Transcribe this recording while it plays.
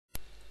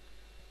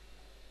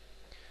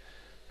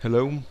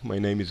Hello, my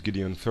name is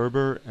Gideon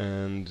Thurber,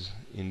 and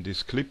in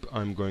this clip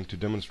I'm going to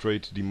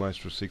demonstrate the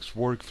Maestro 6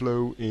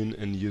 workflow in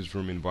a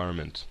newsroom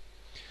environment.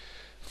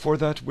 For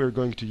that we're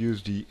going to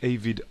use the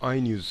Avid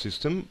iNews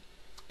system,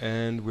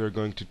 and we're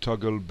going to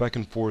toggle back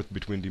and forth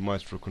between the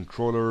Maestro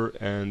controller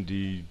and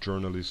the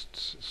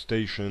journalist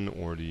station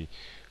or the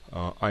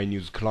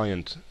iNews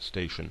client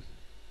station.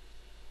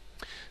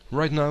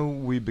 Right now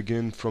we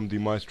begin from the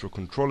Maestro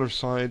controller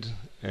side,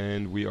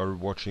 and we are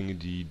watching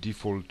the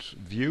default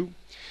view.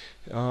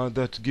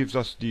 That gives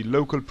us the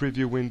local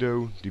preview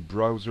window, the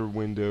browser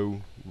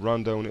window,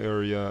 rundown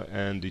area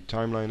and the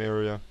timeline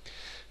area.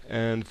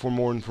 And for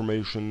more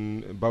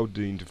information about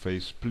the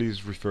interface,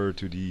 please refer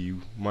to the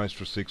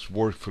Maestro 6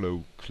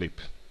 workflow clip.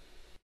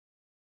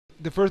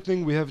 The first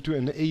thing we have to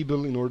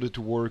enable in order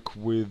to work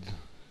with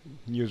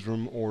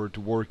newsroom or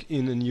to work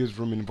in a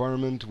newsroom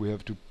environment, we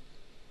have to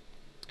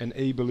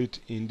enable it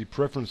in the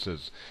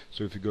preferences.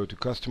 So if you go to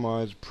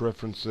Customize,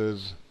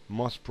 Preferences,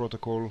 MOS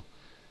Protocol,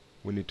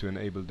 we need to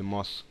enable the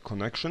MOS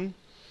connection.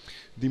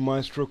 The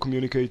Maestro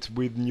communicates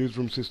with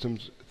newsroom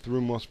systems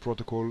through MOS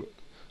Protocol.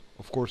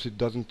 Of course, it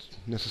doesn't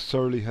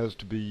necessarily has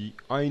to be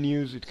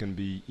iNews, it can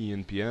be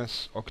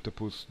ENPS,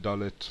 Octopus,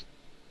 Dalet,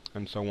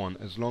 and so on,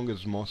 as long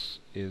as MOS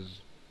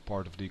is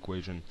part of the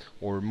equation,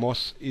 or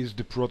MOS is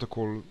the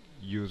protocol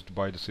used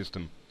by the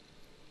system.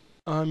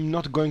 I'm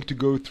not going to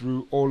go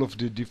through all of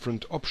the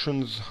different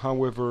options.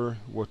 However,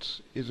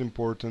 what is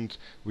important,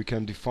 we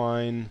can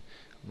define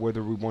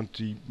whether we want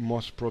the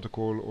MOS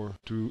protocol or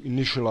to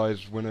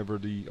initialize whenever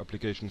the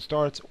application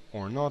starts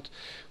or not.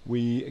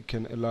 We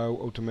can allow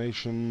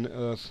automation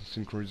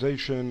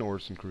synchronization or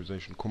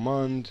synchronization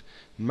command,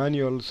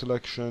 manual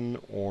selection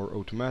or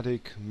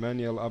automatic,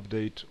 manual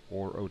update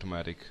or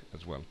automatic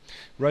as well.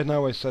 Right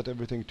now I set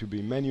everything to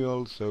be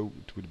manual, so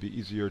it would be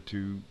easier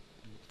to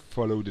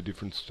follow the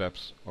different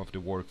steps of the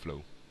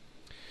workflow.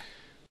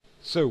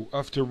 So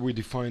after we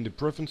define the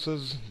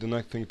preferences, the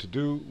next thing to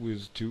do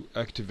is to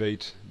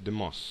activate the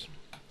MOS.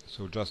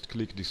 So just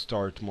click the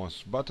Start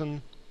MOS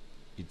button.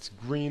 It's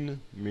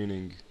green,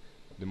 meaning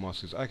the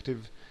MOS is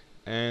active,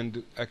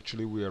 and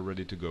actually we are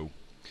ready to go.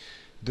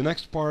 The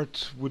next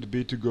part would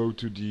be to go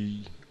to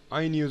the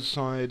iNews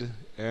side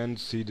and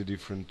see the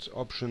different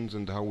options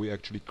and how we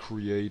actually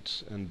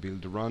create and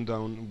build a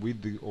rundown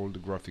with all the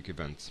graphic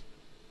events.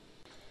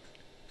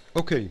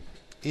 Okay,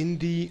 in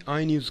the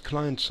iNews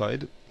client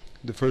side,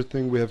 the first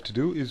thing we have to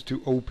do is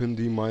to open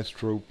the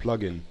Maestro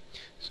plugin.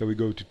 So we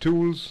go to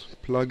Tools,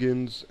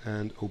 Plugins,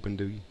 and open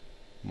the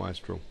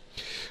Maestro.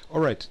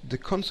 Alright, the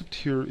concept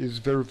here is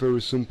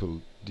very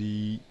simple.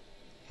 The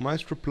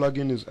Maestro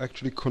plugin is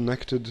actually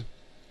connected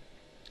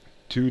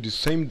to the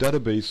same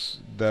database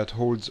that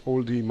holds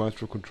all the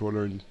Maestro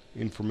controller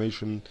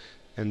information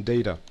and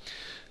data.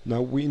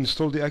 Now we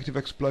install the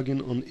ActiveX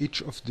plugin on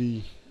each of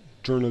the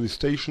journalist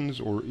stations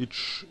or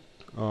each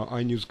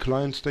iNews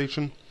client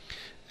station,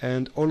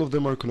 and all of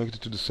them are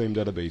connected to the same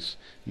database.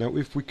 Now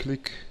if we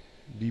click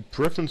the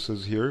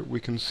preferences here, we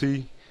can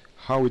see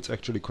how it's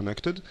actually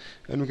connected,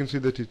 and we can see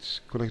that it's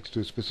connected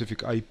to a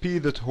specific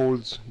IP that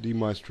holds the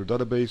Maestro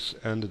database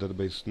and the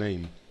database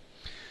name.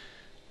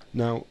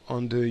 Now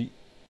on the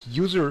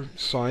user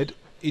side,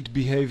 it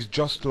behaves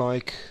just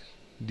like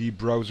the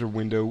browser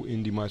window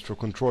in the Maestro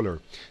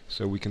controller.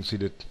 So we can see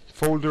the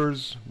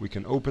folders, we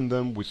can open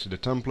them, we see the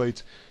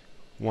template.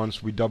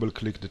 Once we double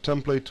click the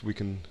template, we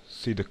can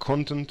see the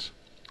content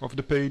of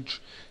the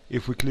page.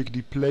 If we click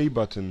the play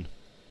button,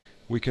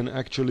 we can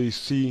actually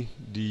see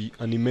the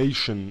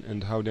animation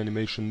and how the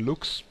animation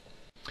looks.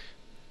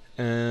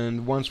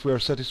 And once we are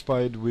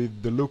satisfied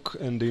with the look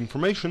and the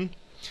information,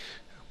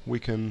 we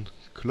can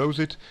close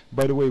it.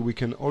 By the way, we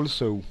can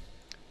also,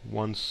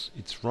 once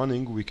it's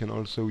running, we can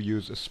also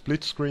use a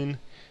split screen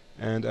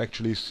and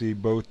actually see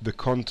both the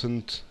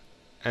content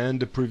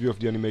and the preview of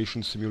the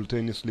animation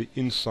simultaneously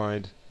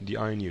inside the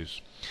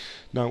iNews.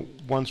 Now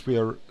once we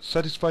are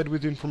satisfied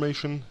with the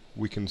information,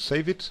 we can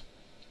save it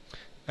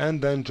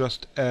and then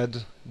just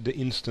add the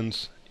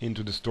instance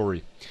into the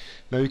story.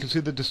 Now you can see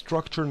that the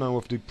structure now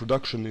of the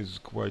production is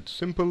quite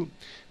simple.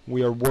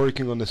 We are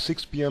working on a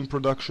 6 p.m.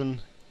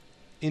 production.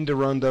 In the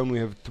rundown we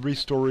have 3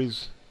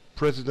 stories: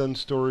 president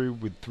story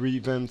with 3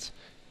 events,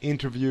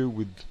 interview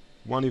with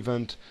 1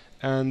 event,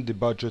 and the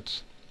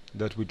budget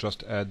that we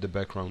just add the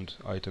background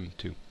item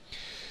to.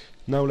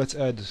 Now let's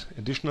add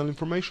additional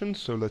information.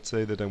 So let's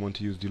say that I want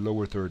to use the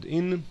lower third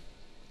in,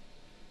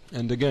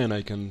 and again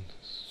I can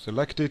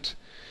select it,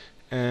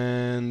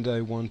 and I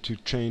want to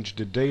change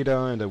the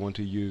data, and I want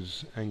to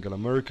use Angela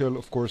Merkel.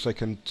 Of course I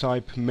can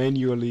type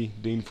manually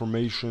the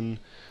information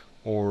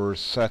or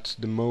set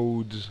the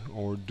mode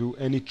or do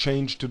any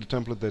change to the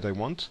template that I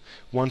want.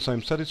 Once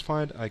I'm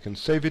satisfied, I can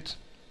save it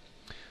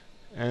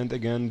and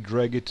again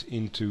drag it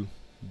into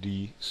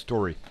the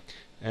story,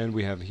 and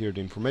we have here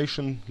the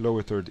information.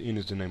 Lower third in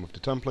is the name of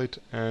the template,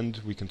 and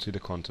we can see the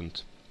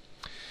content.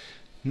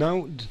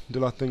 Now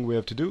the last thing we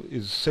have to do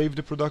is save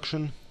the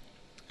production,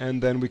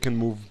 and then we can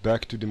move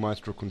back to the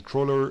Maestro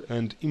controller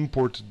and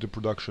import the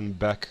production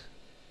back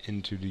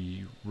into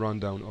the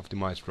rundown of the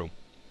Maestro.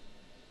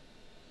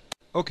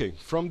 Okay,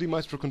 from the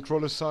Maestro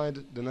controller side,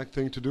 the next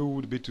thing to do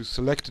would be to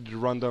select the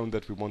rundown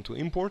that we want to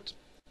import.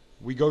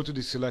 We go to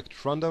the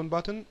select rundown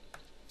button,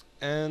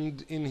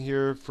 and in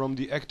here from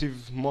the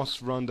active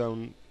MOS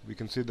rundown we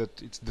can see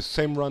that it's the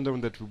same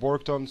rundown that we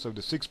worked on, so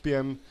the 6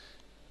 p.m.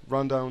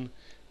 rundown.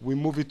 We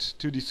move it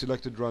to the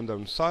selected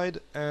rundown side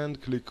and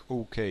click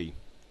OK.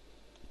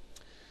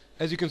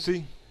 As you can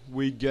see,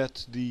 we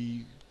get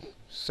the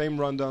same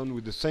rundown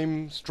with the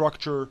same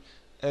structure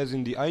as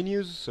in the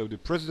iNews, so the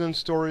president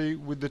story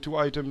with the 2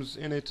 items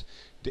in it,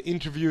 the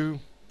interview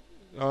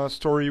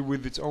story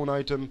with its own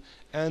item,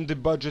 and the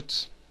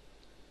budget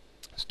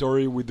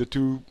story with the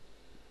 2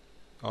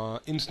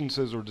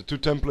 instances or the 2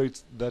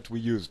 templates that we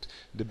used,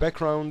 the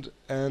background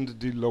and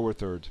the lower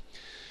third.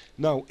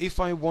 Now, if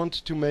I want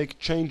to make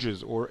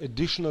changes or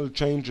additional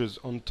changes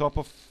on top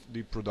of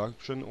the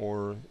production,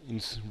 or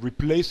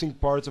replacing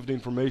parts of the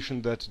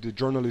information that the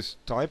journalist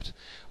typed,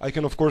 I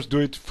can of course do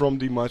it from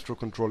the Maestro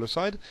controller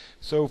side.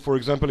 So for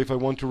example, if I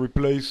want to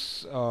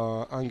replace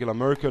Angela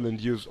Merkel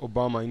and use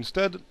Obama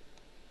instead,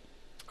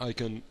 I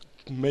can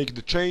make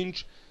the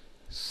change,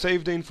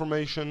 save the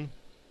information,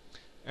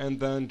 and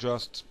then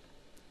just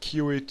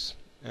queue it,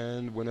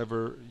 and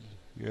whenever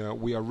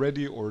we are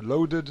ready or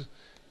loaded,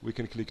 we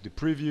can click the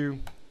preview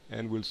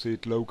and we'll see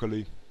it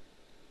locally.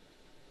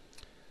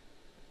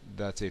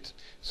 That's it.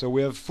 So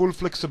we have full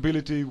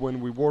flexibility when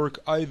we work,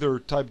 either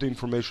type the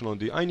information on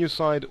the iNews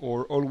side,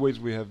 or always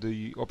we have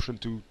the option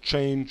to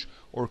change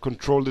or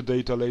control the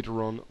data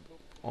later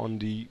on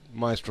the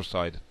Maestro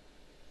side.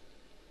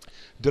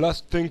 The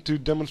last thing to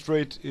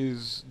demonstrate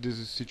is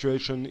this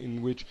situation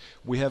in which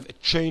we have a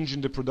change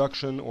in the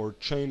production or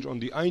change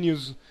on the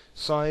iNews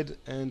side,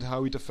 and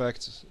how it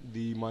affects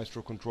the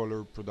Maestro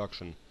controller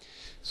production.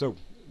 So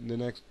the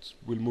next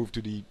we'll move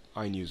to the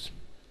iNews.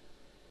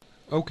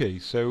 Okay,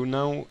 so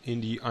now in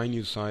the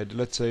iNews side,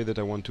 let's say that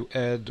I want to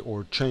add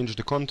or change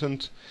the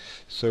content.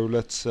 So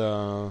let's,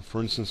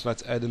 for instance,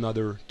 let's add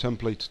another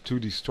template to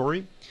the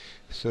story.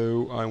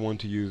 So I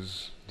want to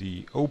use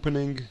the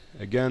opening.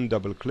 Again,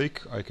 double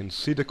click, I can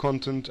see the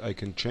content, I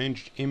can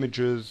change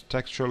images,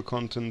 textual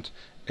content.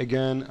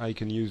 Again, I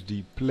can use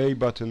the play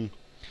button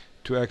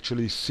to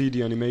actually see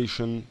the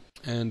animation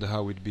and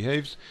how it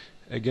behaves.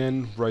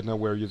 Again, right now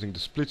we're using the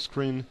split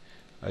screen.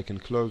 I can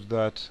close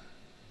that,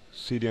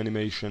 see the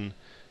animation.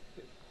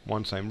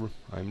 Once I'm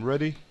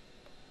ready,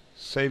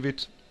 save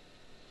it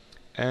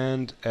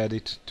and add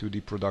it to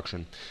the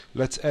production.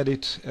 Let's add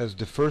it as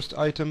the first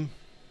item.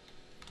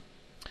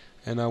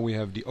 And now we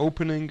have the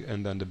opening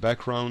and then the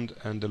background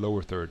and the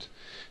lower third.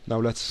 Now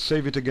let's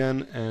save it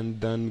again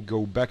and then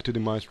go back to the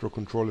Maestro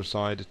controller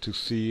side to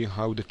see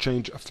how the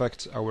change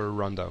affects our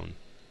rundown.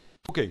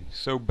 Okay,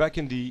 so back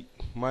in the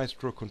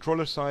Maestro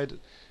controller side,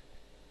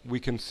 we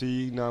can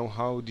see now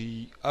how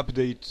the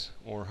update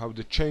or how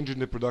the change in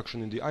the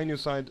production in the iNews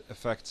side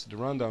affects the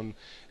rundown.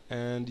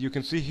 And you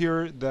can see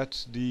here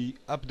that the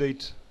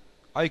update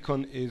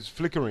icon is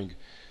flickering,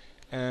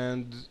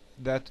 and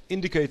that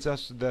indicates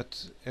us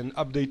that an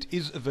update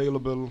is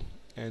available,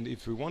 and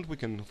if we want we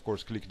can of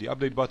course click the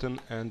update button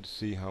and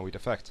see how it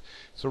affects.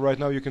 So right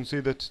now you can see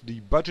that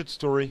the budget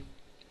story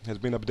has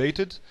been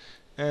updated,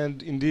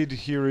 and indeed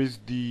here is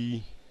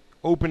the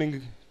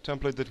opening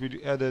template that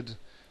we added,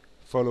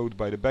 followed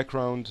by the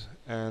background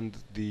and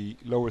the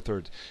lower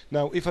third.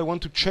 Now if I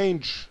want to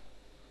change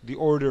the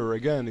order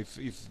again,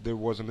 if there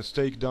was a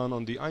mistake done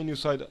on the iNews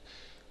side,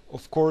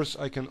 of course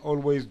I can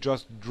always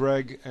just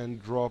drag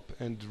and drop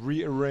and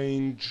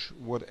rearrange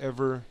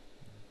whatever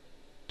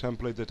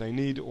template that I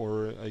need,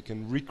 or I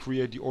can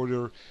recreate the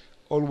order,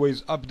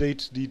 always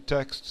update the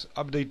text,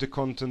 update the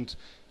content.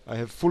 I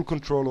have full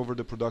control over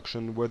the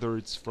production, whether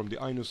it's from the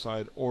iNews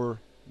side or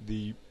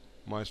the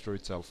Maestro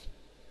itself.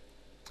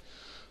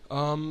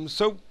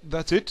 So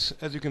that's it.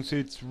 As you can see,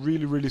 it's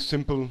really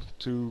simple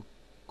to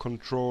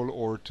control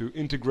or to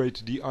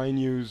integrate the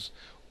iNews,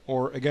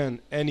 or again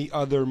any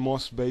other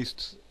MOS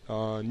based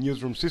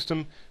newsroom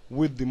system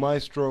with the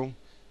Maestro.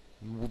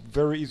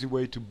 Very easy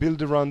way to build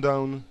the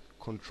rundown,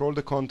 control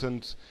the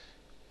content,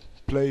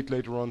 play it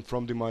later on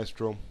from the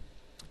Maestro.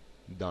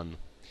 Done.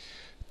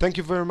 Thank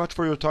you very much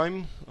for your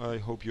time. I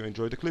hope you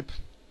enjoyed the clip.